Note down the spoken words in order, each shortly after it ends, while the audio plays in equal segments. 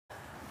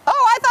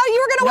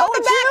you were going to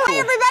welcome back. Hey,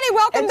 everybody,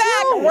 welcome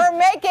back. We're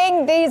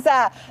making these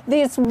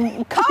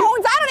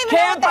cones. I don't even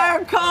know what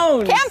Campfire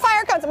cones.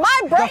 Campfire cones.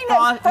 My brain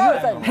is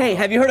frozen. Hey,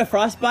 have you heard of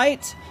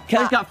frostbite?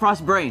 Kelly's got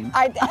frost brain.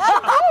 I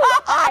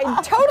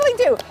totally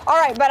do. All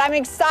right, but I'm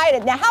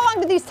excited. Now, how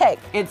long do these take?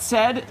 It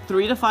said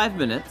 3 to 5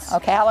 minutes.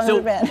 Okay, how long has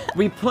it been?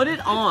 We put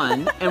it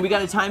on, and we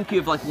got a time cue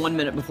of like 1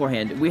 minute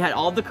beforehand. We had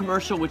all the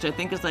commercial, which I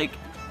think is like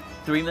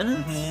 3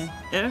 minutes.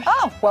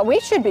 Oh, well, we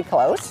should be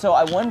close. So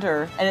I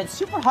wonder, and it's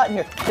super hot in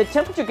here. The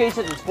temperature gauge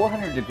says it's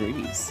 400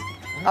 degrees.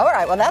 All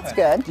right, well, that's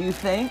good. Do you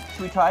think,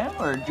 should we try them,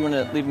 or do you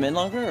want to leave them in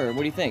longer, or what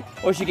do you think?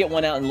 Or should we get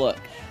one out and look?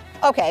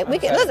 Okay, we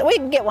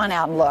can get one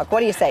out and look. What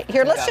do you say?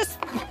 Here,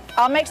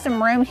 I'll make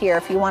some room here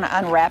if you want to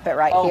unwrap it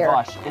right here. Oh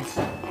gosh,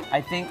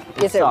 I think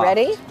it's Is it soft.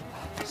 ready?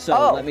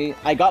 So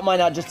I got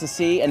mine out just to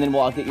see, and then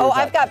I'll get yours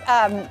out.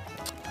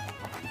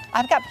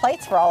 I've got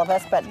plates for all of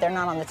us, but they're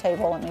not on the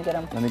table. Let me get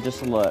them. Let me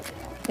just look.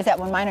 Is that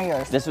one mine or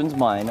yours? This one's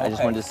mine. I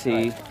just wanted to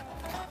see.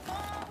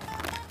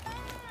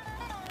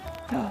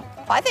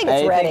 I think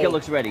it's ready. I think it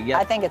looks ready. Yeah.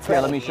 I think it's Here,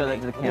 ready. let me show that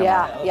to the camera.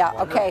 Yeah,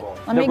 okay.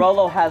 The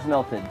Rolo has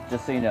melted,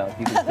 just so you know, if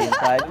you can see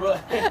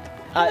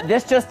inside.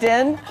 This just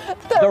in,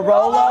 the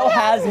Rolo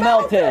has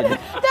melted.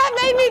 That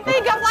made me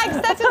think of like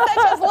such and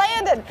such has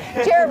landed.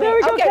 Jeremy, there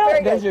we go, okay, very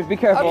good. There's yours, be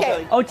careful.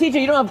 Okay. Oh, TJ,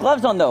 you don't have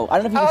gloves on though. I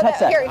don't know if you can touch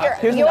that.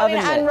 Here. You want me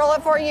to unroll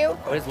it for you?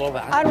 Oh, it's low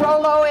back.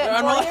 Unroll it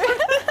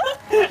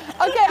for you.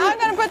 Okay, I'm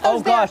gonna put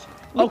those down. Oh gosh,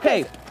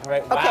 okay. All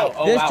right, Okay. wow.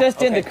 Oh, This wow.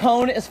 just in, the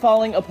cone is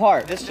falling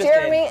apart. This just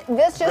Jeremy,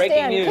 this just Breaking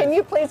in. news. Can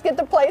you please get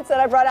the plates that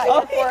I brought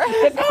out here for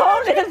us? The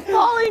cone is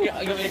falling. You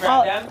want me to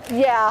grab them?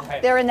 Yeah, Okay.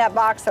 they're in that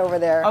box over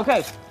there.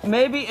 Okay,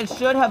 maybe it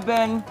should have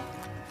been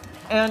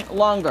in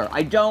longer.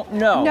 I don't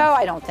know. No,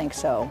 I don't think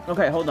so.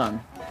 Okay, hold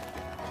on.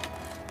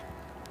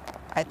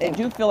 I I think.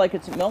 do feel like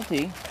it's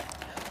melty.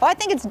 Oh, I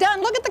think it's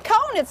done. Look at the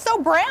cone. It's so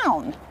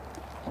brown.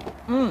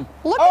 Look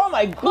Oh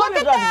my goodness, Look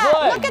at that's that.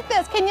 good. Look at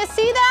this. Can you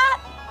see that?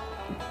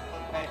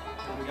 Okay,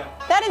 here we go.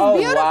 That is Oh,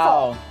 beautiful.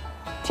 wow.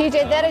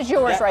 TJ, that is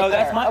yours right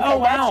that's there. mine? Okay, Oh,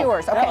 wow. that's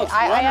yours. That Okay, looks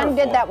I wonderful.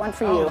 undid that one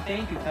for you. Oh,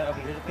 thank you.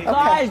 Okay, here's a piece.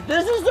 Guys,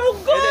 this is so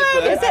good. Is it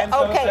good? Is it? I'm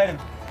so Okay. excited.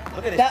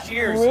 Look at this. That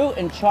Cheers. fruit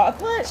and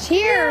chocolate.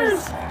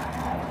 Cheers.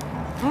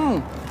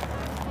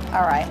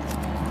 All right.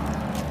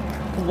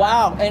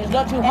 Wow, and it's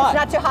not too hot. It's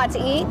not too hot to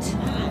eat.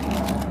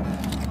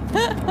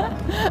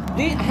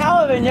 How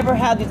have I never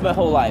had these my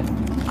whole life?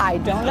 I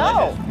don't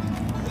know.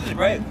 This is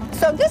great.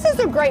 So this is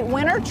a great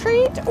winter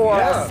treat or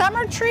Yeah. a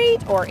summer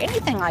treat or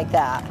anything like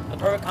that. The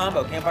perfect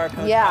combo. Campfire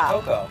cones, Yeah. hot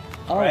cocoa.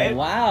 Oh, right?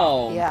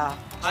 wow. Yeah.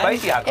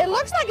 Spicy hot cocoa. It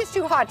looks like it's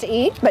too hot to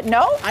eat, but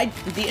no.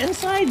 The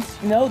insides,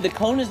 no, the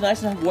cone is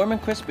nice and warm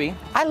and crispy.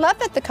 I love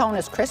that the cone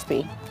is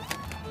crispy.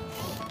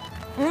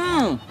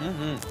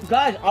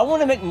 Guys, I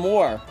want to make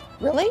more.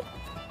 Really?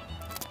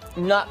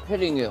 Not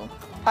kidding you.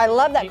 I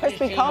love that You can just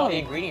crispy change all the cone.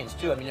 ingredients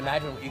too. I mean,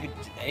 imagine you could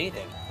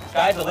anything.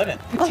 Sky's the limit.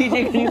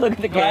 TJ, can you look at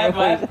the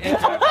camera, please?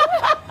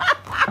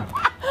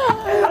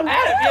 I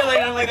had a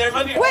feeling. I'm like, there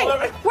must be all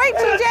over. Wait,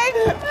 TJ.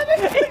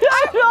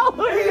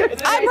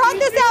 I brought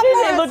this out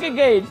TJ, for look us. at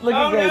Gage. Look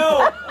Oh at Gage.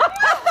 no!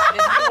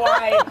 This is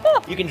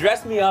why you can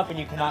dress me up and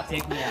you cannot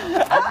take me out.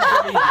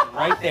 That's the reason,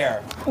 right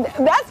there.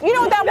 That's, you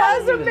know what that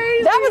was?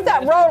 amazing. That was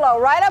that Rolo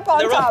right up on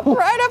The top. Rolo.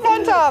 Right up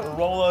on top.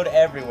 Rolled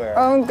everywhere.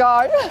 Oh,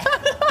 God.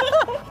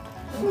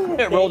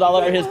 It rolled all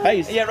over his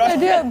face. Yeah, right. I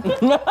did.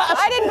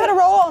 I didn't put a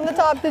roll on the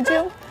top, did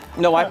you?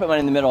 No, I put mine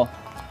in the middle.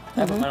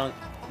 I put mine on-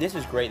 This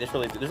is great. This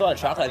really. There's a lot of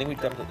chocolate. I think we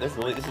dumped it. This is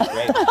great. There's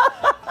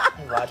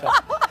a lot of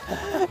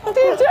chocolate.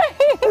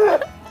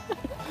 TJ.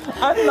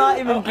 I'm not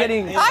even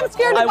kidding. I'm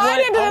scared to bite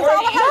into this.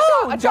 already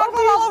I'll have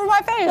chocolate all over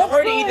my face. Don't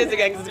worry to eat this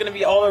again because it's gonna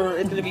be all over.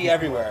 It's gonna be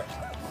everywhere.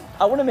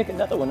 I want to make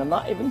another one. I'm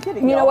not even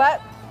kidding. You know y'all.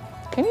 what?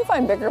 Can you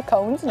find bigger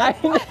cones? I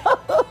know.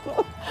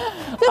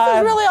 This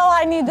is really all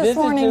I need this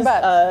morning, is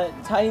just but a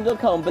tiny little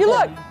cone. But you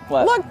then- look,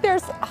 What? look,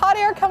 there's hot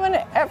air coming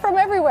from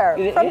everywhere.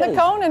 It from the is.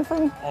 cone and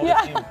from, Oh,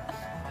 yeah, this too.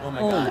 Oh my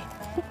god.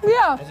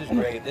 yeah. This is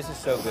great. This is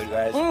so good,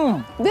 guys.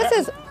 This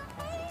is,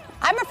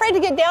 I'm afraid to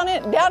get down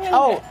in.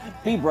 Oh,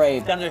 be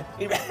brave. Down there.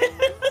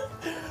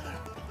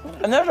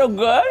 And they're so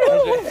good.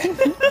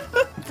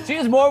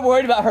 She's more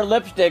worried about her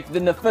lipstick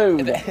than the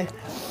food.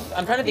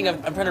 I'm trying to think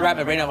of. I'm trying to wrap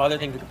my brain around other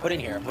things we could put in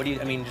here. What do you?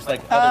 I mean, just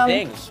like other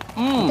things.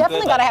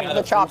 Definitely got to have the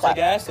fruits, chocolate. I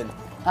guess. And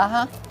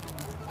Uh-huh.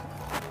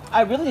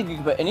 I really think you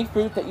can put any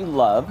fruit that you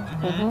love.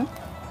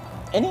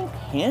 Any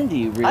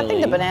candy, really. I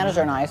think the bananas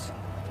are nice.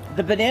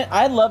 The banana.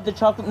 I love the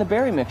chocolate and the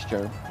berry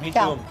mixture. me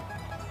Yeah. too.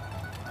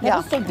 Yeah.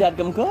 It's so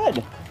dadgum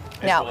good.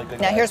 Now, really good,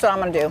 now guys. here's what I'm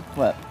gonna do.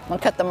 What? I'm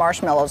gonna cut the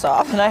marshmallows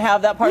off. Can I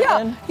have that part Yeah,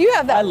 then? you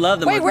have that. I love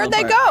the Wait, where'd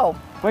they marshmallow go?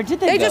 Where did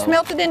They go? just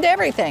melted into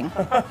everything.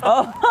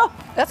 Oh,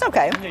 That's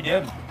okay. They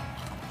did.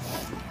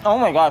 oh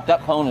my gosh,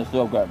 that cone is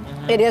so good.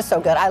 It is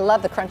so good. I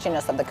love the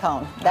crunchiness of the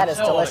cone. That is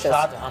So delicious.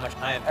 shocked at how much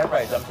time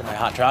everybody dumped in my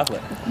hot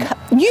chocolate.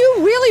 You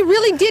really,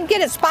 really did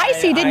get it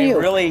spicy, didn't you?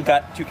 I really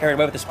got too carried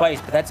away with the spice,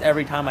 but that's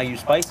every time I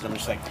use spice, and I'm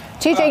just like,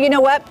 TJ, you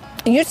know what?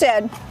 You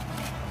said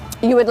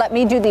you would let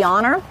me do the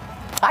honor.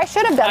 I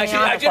should have done the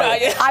honor for you.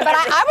 I- But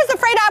I was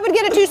afraid I would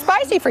get it too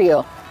spicy for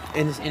you.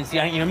 And see,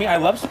 you know me, I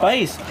love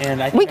spice,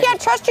 and I think We can't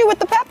trust you with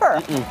the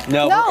pepper.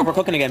 No, No. If we're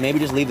cooking again, maybe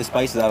just leave the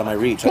spices out of my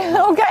reach.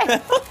 Okay.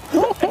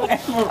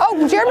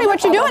 Oh, Jeremy,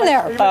 what you doing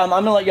there? I'm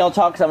gonna let y'all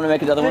talk because I'm gonna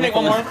make another one. Make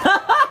one more.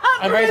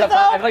 I'm ready to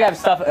I feel like I have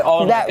stuff all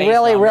over That my face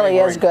really, now. I'm really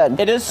very is worried. good.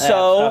 It is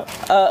so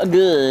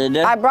good.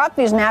 I brought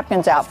these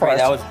napkins out for Right,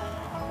 that us.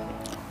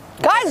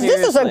 was Guys, this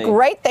is a Seriously.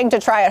 great thing to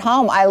try at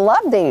home. I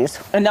love these.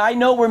 And I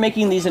know we're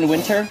making these in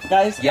winter,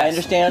 guys. I Yes.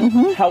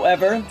 understand.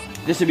 However,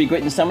 this would be great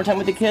in the summertime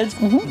with the kids.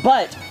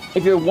 But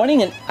if you're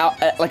wanting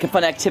like a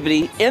fun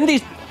activity in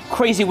these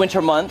crazy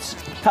winter months,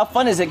 how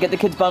fun is it? Get the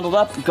kids bundled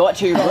up, go out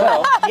to your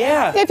grill.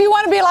 yeah. If you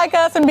want to be like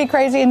us and be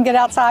crazy and get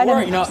outside Or,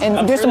 and, you know, and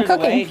I'm do sure some there's a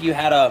way cooking. if you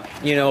had a,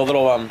 a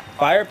little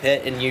fire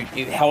pit and you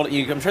held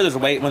it, I'm sure there's a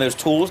way, one of those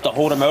tools to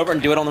hold them over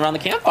and do it around the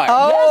campfire.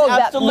 Oh, Yes,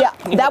 absolutely.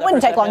 Can you that hold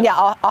wouldn't that take for a long. second?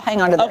 Yeah, I'll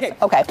hang on to this. Okay.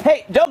 Okay.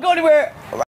 Hey, don't go anywhere.